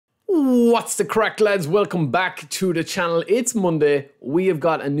What's the crack, lads? Welcome back to the channel. It's Monday. We have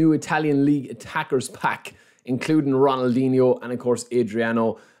got a new Italian League attackers pack, including Ronaldinho and, of course,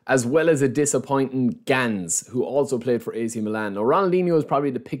 Adriano, as well as a disappointing Gans, who also played for AC Milan. Now, Ronaldinho is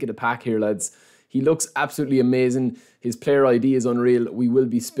probably the pick of the pack here, lads. He looks absolutely amazing. His player ID is unreal. We will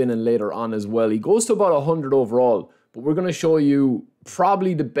be spinning later on as well. He goes to about 100 overall, but we're going to show you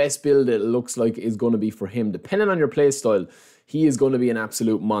probably the best build it looks like is going to be for him. Depending on your play style, he is going to be an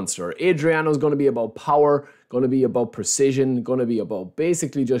absolute monster. Adriano is going to be about power, going to be about precision, going to be about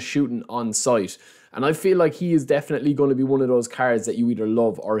basically just shooting on sight. And I feel like he is definitely going to be one of those cards that you either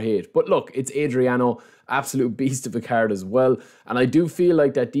love or hate. But look, it's Adriano, absolute beast of a card as well. And I do feel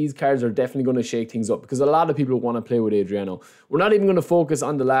like that these cards are definitely going to shake things up because a lot of people want to play with Adriano. We're not even going to focus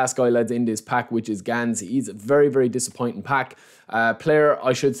on the last guy, lads, in this pack, which is Gans. He's a very, very disappointing player,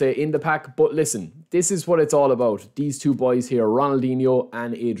 I should say, in the pack. But listen, this is what it's all about. These two boys here, Ronaldinho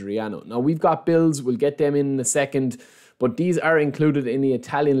and Adriano. Now, we've got builds. We'll get them in a second. But these are included in the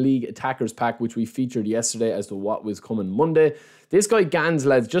Italian League attackers pack, which we featured yesterday as to what was coming Monday. This guy Gans,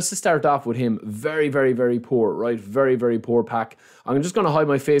 lads, just to start off with him, very, very, very poor, right? Very, very poor pack. I'm just going to hide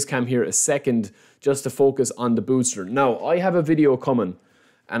my face cam here a second just to focus on the booster. Now, I have a video coming,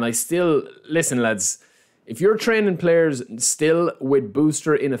 and I still, listen, lads, if you're training players still with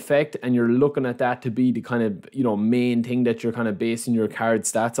booster in effect and you're looking at that to be the kind of, main thing that you're kind of basing your card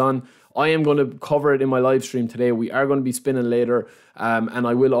stats on, I am going to cover it in my live stream today. We are going to be spinning later, and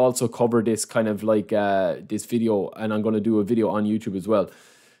I will also cover this kind of like this video, and I'm going to do a video on YouTube as well.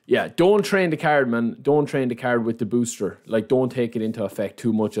 Yeah, don't train the card, man. Don't train the card with the booster. Like, don't take it into effect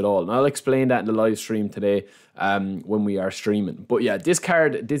too much at all. And I'll explain that in the live stream today when we are streaming. But yeah, this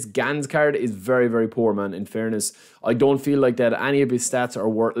Gans card is very, very poor, man. In fairness, I don't feel like that any of his stats are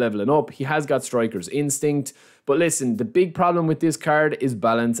worth leveling up. He has got striker's instinct. But listen, the big problem with this card is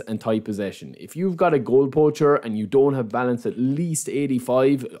balance and tight possession. If you've got a goal poacher and you don't have balance at least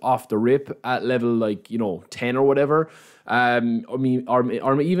 85 off the rip at level like, 10 or whatever,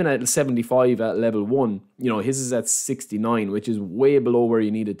 or even at 75 at level 1, his is at 69, which is way below where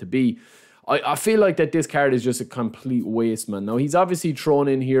you need it to be. I feel like that this card is just a complete waste, man. Now, he's obviously thrown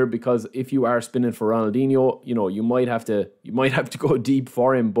in here because if you are spinning for Ronaldinho, you might have to go deep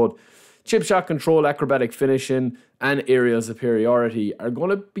for him, but chip shot control, acrobatic finishing, and aerial superiority are going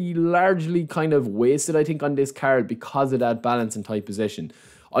to be largely kind of wasted, I think, on this card because of that balance and tight possession.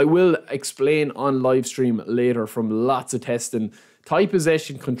 I will explain on live stream later from lots of testing. Tight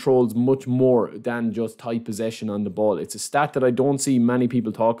possession controls much more than just tight possession on the ball. It's a stat that I don't see many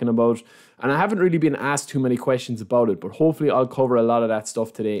people talking about, and I haven't really been asked too many questions about it, but hopefully I'll cover a lot of that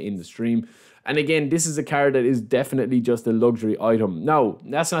stuff today in the stream. And again, this is a card that is definitely just a luxury item. Now,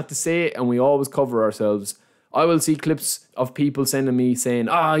 that's not to say, and we always cover ourselves, I will see clips of people sending me saying,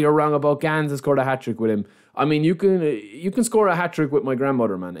 you're wrong about Gans, I scored a hat-trick with him. I mean, you can score a hat-trick with my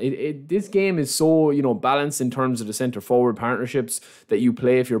grandmother, man. This game is so, balanced in terms of the centre-forward partnerships that you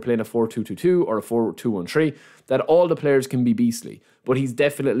play if you're playing a 4-2-2-2 or a 4-2-1-3, that all the players can be beastly. But he's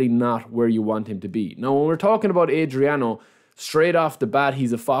definitely not where you want him to be. Now, when we're talking about Adriano, straight off the bat,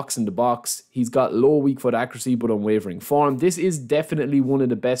 he's a fox in the box. He's got low weak foot accuracy but unwavering form. This is definitely one of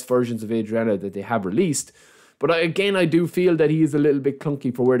the best versions of Adriano that they have released. But again, I do feel that he is a little bit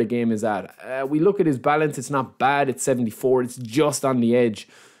clunky for where the game is at. We look at his balance, it's not bad, it's 74, it's just on the edge.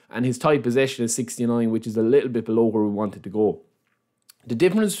 And his tight possession is 69, which is a little bit below where we wanted to go. The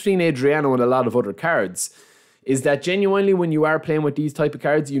difference between Adriano and a lot of other cards is that genuinely when you are playing with these type of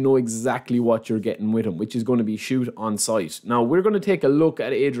cards, you know exactly what you're getting with him, which is going to be shoot on sight. Now, we're going to take a look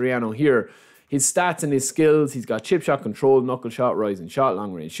at Adriano here. His stats and his skills, he's got chip shot control, knuckle shot, rising shot,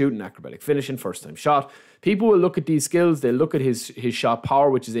 long range shooting, acrobatic finishing, first time shot. People will look at these skills, they'll look at his shot power,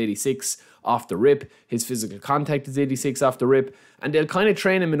 which is 86 off the rip, his physical contact is 86 off the rip, and they'll kind of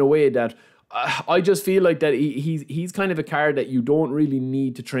train him in a way that I just feel like that he's kind of a card that you don't really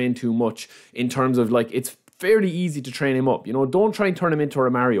need to train too much in terms of like, it's fairly easy to train him up. Don't try and turn him into a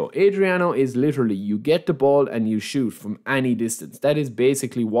Mario. Adriano is literally, you get the ball and you shoot from any distance. That is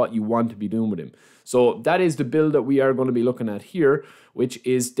basically what you want to be doing with him. So that is the build that we are going to be looking at here, which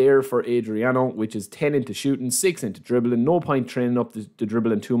is there for Adriano, which is 10 into shooting, 6 into dribbling. No point training up the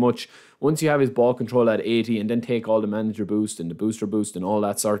dribbling too much. Once you have his ball control at 80 and then take all the manager boost and the booster boost and all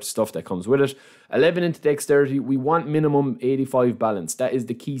that sort of stuff that comes with it. 11 into dexterity. We want minimum 85 balance. That is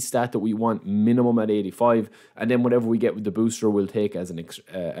the key stat that we want, minimum at 85. And then whatever we get with the booster, we'll take as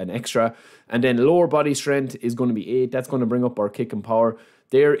an extra. And then lower body strength is going to be 8. That's going to bring up our kick and power.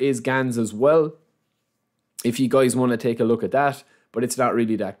 There is Gans as well, if you guys want to take a look at that. But it's not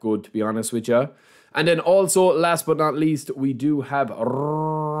really that good, to be honest with you. And then also, last but not least, we do have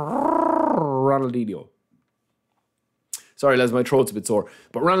Ronaldinho. Ronaldinho. Sorry, lads, my throat's a bit sore.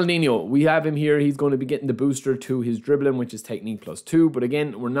 But Ronaldinho, we have him here. He's going to be getting the booster to his dribbling, which is technique +2. But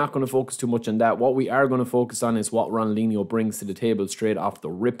again, we're not going to focus too much on that. What we are going to focus on is what Ronaldinho brings to the table straight off the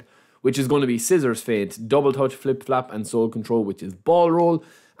rip, which is going to be scissors feint, double touch, flip flap, and soul control, which is ball roll.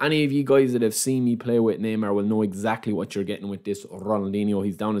 Any of you guys that have seen me play with Neymar will know exactly what you're getting with this Ronaldinho.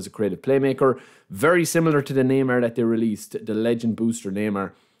 He's down as a creative playmaker. Very similar to the Neymar that they released, the legend booster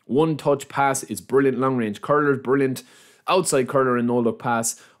Neymar. One touch pass is brilliant. Long range curler is brilliant. Outside curler and no look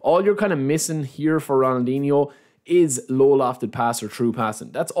pass. All you're kind of missing here for Ronaldinho is low lofted pass or true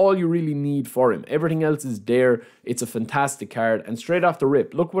passing. That's all you really need for him. Everything else is there. It's a fantastic card. And straight off the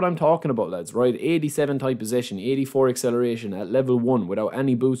rip, look what I'm talking about, lads, right? 87 type possession, 84 acceleration at level 1 without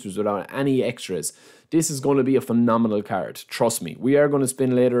any boosters, without any extras. This is going to be a phenomenal card. Trust me. We are going to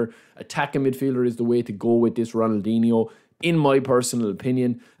spin later. Attacking midfielder is the way to go with this Ronaldinho, in my personal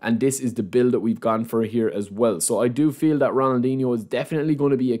opinion, and this is the build that we've gone for here as well. So I do feel that Ronaldinho is definitely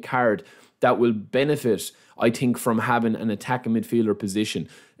going to be a card that will benefit, I think, from having an attacking midfielder position.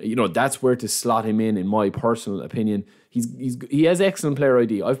 You know, that's where to slot him in my personal opinion. He has excellent player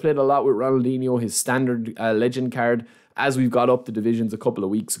ID. I've played a lot with Ronaldinho, his standard legend card, as we've got up the divisions a couple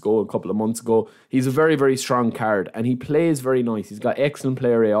of months ago. He's a very, very strong card, and he plays very nice. He's got excellent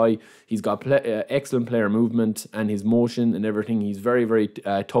player AI, he's got excellent player movement, and his motion and everything. He's very, very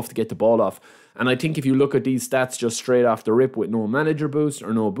tough to get the ball off. And I think if you look at these stats just straight off the rip with no manager boost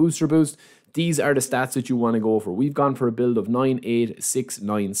or no booster boost, these are the stats that you want to go for. We've gone for a build of 9, 8, 6,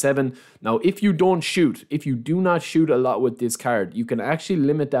 9, 7. Now, if you don't shoot, if you do not shoot a lot with this card, you can actually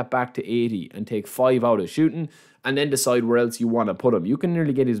limit that back to 80 and take 5 out of shooting, and then decide where else you want to put him. You can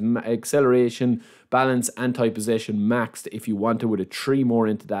nearly get his acceleration, balance, anti-possession maxed if you want to, with a 3 more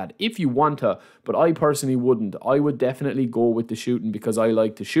into that, if you want to. But I personally wouldn't. I would definitely go with the shooting because I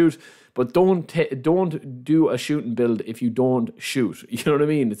like to shoot. But don't do a shooting build if you don't shoot. You know what I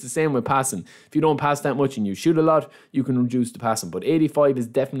mean? It's the same with passing. If you don't pass that much and you shoot a lot, you can reduce the passing. But 85 is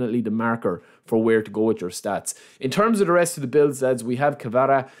definitely the marker for where to go with your stats. In terms of the rest of the builds, lads, we have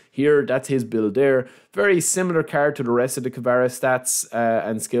Kvara here. That's his build there. Very similar card to the rest of the Kvara stats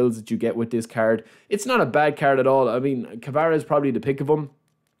and skills that you get with this card. It's not a bad card at all. I mean, Kvara is probably the pick of them.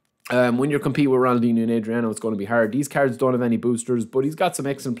 When you're competing with Ronaldinho and Adriano, it's going to be hard. These cards don't have any boosters, but he's got some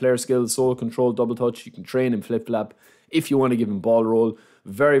excellent player skills, soul control, double touch. You can train him flip-flap if you want to give him ball roll.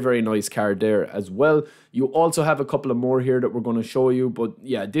 Very, very nice card there as well. You also have a couple of more here that we're going to show you, but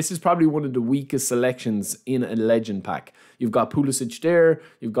yeah, this is probably one of the weakest selections in a legend pack. You've got Pulisic there,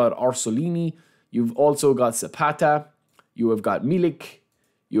 you've got Orsolini, you've also got Zapata, you have got Milik,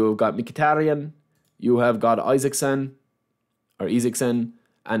 you have got Mkhitaryan, you have got Isaacson,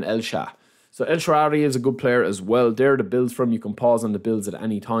 and El Shah. So El Shaarawy is a good player as well. There are the builds from. You can pause on the builds at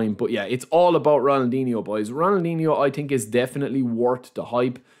any time. But yeah, it's all about Ronaldinho, boys. Ronaldinho, I think, is definitely worth the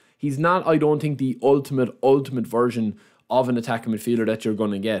hype. He's not, I don't think, the ultimate version of an attacking midfielder that you're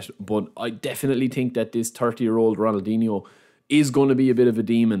going to get. But I definitely think that this 30-year-old Ronaldinho is going to be a bit of a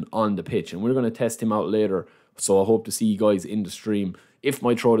demon on the pitch. And we're going to test him out later. So I hope to see you guys in the stream if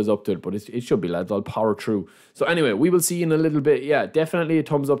my throat is up to it, but it should be, lads. I'll power through. So anyway, we will see you in a little bit. Yeah, definitely a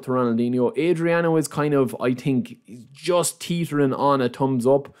thumbs up to Ronaldinho. Adriano is kind of, I think, just teetering on a thumbs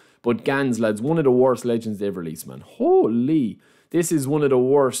up. But Gans, lads, one of the worst legends they've released, man. Holy. This is one of the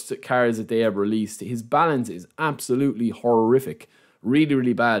worst cards that they ever released. His balance is absolutely horrific. Really,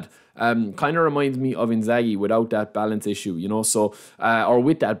 really bad. Kind of reminds me of Inzaghi without that balance issue, you know, so, or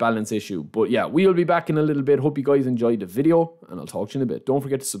with that balance issue. But yeah, we'll be back in a little bit. Hope you guys enjoyed the video, and I'll talk to you in a bit. Don't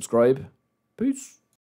forget to subscribe. Peace.